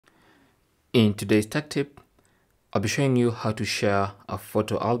In today's tech tip, I'll be showing you how to share a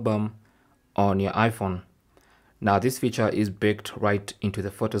photo album on your iPhone. Now this feature is baked right into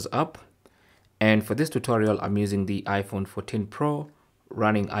the Photos app, and for this tutorial I'm using the iPhone 14 Pro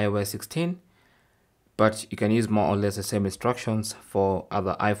running iOS 16, but you can use more or less the same instructions for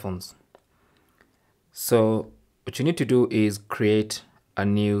other iPhones. So what you need to do is create a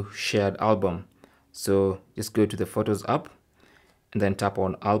new shared album. So just go to the Photos app and then tap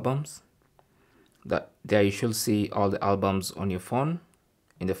on Albums. There you should see all the albums on your phone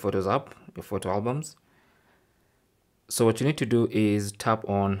in the Photos app, your photo albums. So what you need to do is tap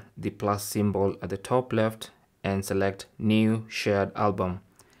on the plus symbol at the top left and select New Shared Album.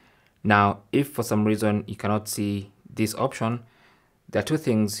 Now, if for some reason you cannot see this option, there are two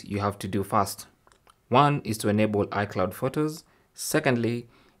things you have to do first. One is to enable iCloud photos. Secondly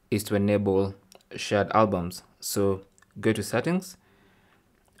is to enable shared albums. So go to Settings.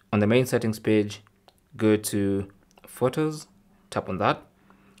 On the main settings page, go to Photos, tap on that.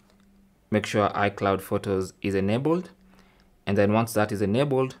 Make sure iCloud Photos is enabled. And then once that is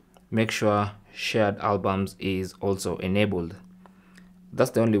enabled, make sure Shared Albums is also enabled.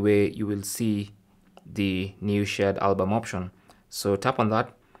 That's the only way you will see the new shared album option. So tap on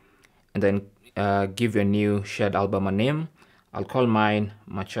that and then give your new shared album a name. I'll call mine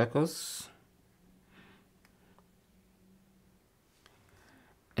Machakos.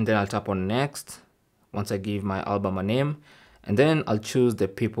 And then I'll tap on Next once I give my album a name. And then I'll choose the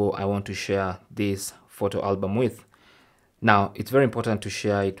people I want to share this photo album with. Now, it's very important to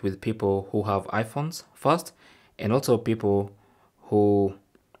share it with people who have iPhones first, and also people who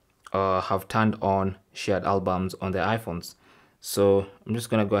have turned on shared albums on their iPhones. So I'm just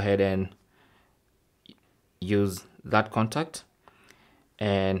going to go ahead and use that contact,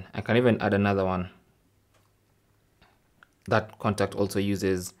 and I can even add another one. That contact also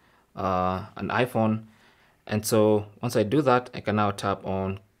uses an iPhone, and so once I do that, I can now tap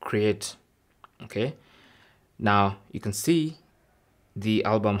on Create. Okay. Now you can see the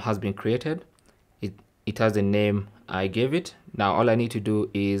album has been created. It has the name I gave it. Now all I need to do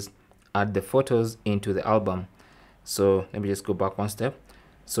is add the photos into the album. So let me just go back one step.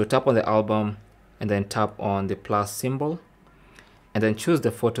 So tap on the album and then tap on the plus symbol and then choose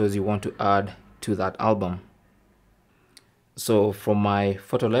the photos you want to add to that album. So from my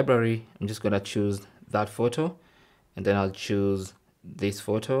photo library, I'm just going to choose that photo, and then I'll choose this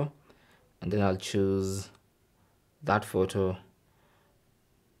photo, and then I'll choose that photo,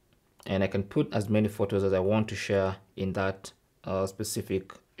 and I can put as many photos as I want to share in that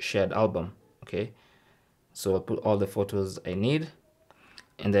specific shared album. Okay, so I'll put all the photos I need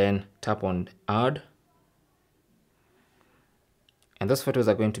and then tap on Add, and those photos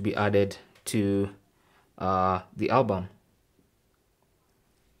are going to be added to the album.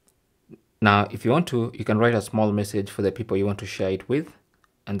 Now if you want to, you can write a small message for the people you want to share it with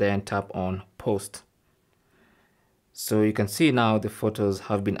and then tap on Post. So you can see now the photos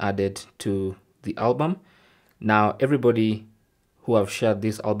have been added to the album. Now everybody who I've shared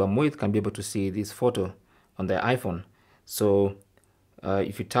this album with can be able to see this photo on their iPhone. So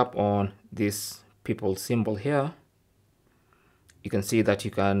if you tap on this people symbol here, you can see that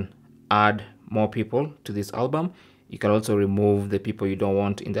you can add more people to this album. You can also remove the people you don't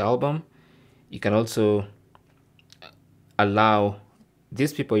want in the album. You can also allow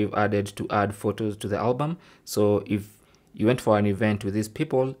these people you've added to add photos to the album. So if you went for an event with these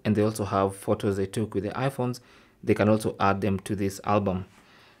people and they also have photos they took with their iPhones, they can also add them to this album.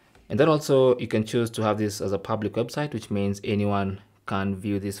 And then also you can choose to have this as a public website, which means anyone can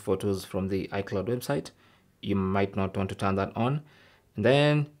view these photos from the iCloud website. You might not want to turn that on. And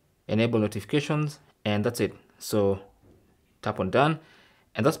then enable notifications, and that's it. So tap on Done,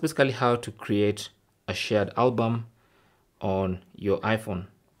 and that's basically how to create a shared album on your iPhone.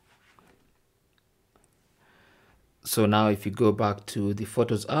 So now if you go back to the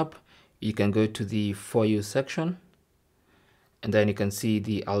Photos app, you can go to the For You section, and then you can see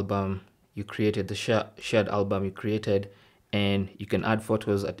the album you created, the shared album you created, and you can add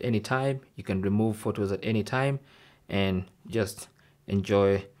photos at any time, you can remove photos at any time, and just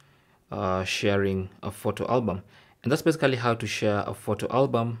enjoy sharing a photo album. And that's basically how to share a photo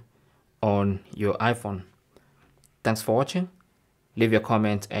album on your iPhone. Thanks for watching. Leave your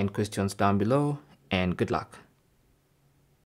comments and questions down below, and good luck.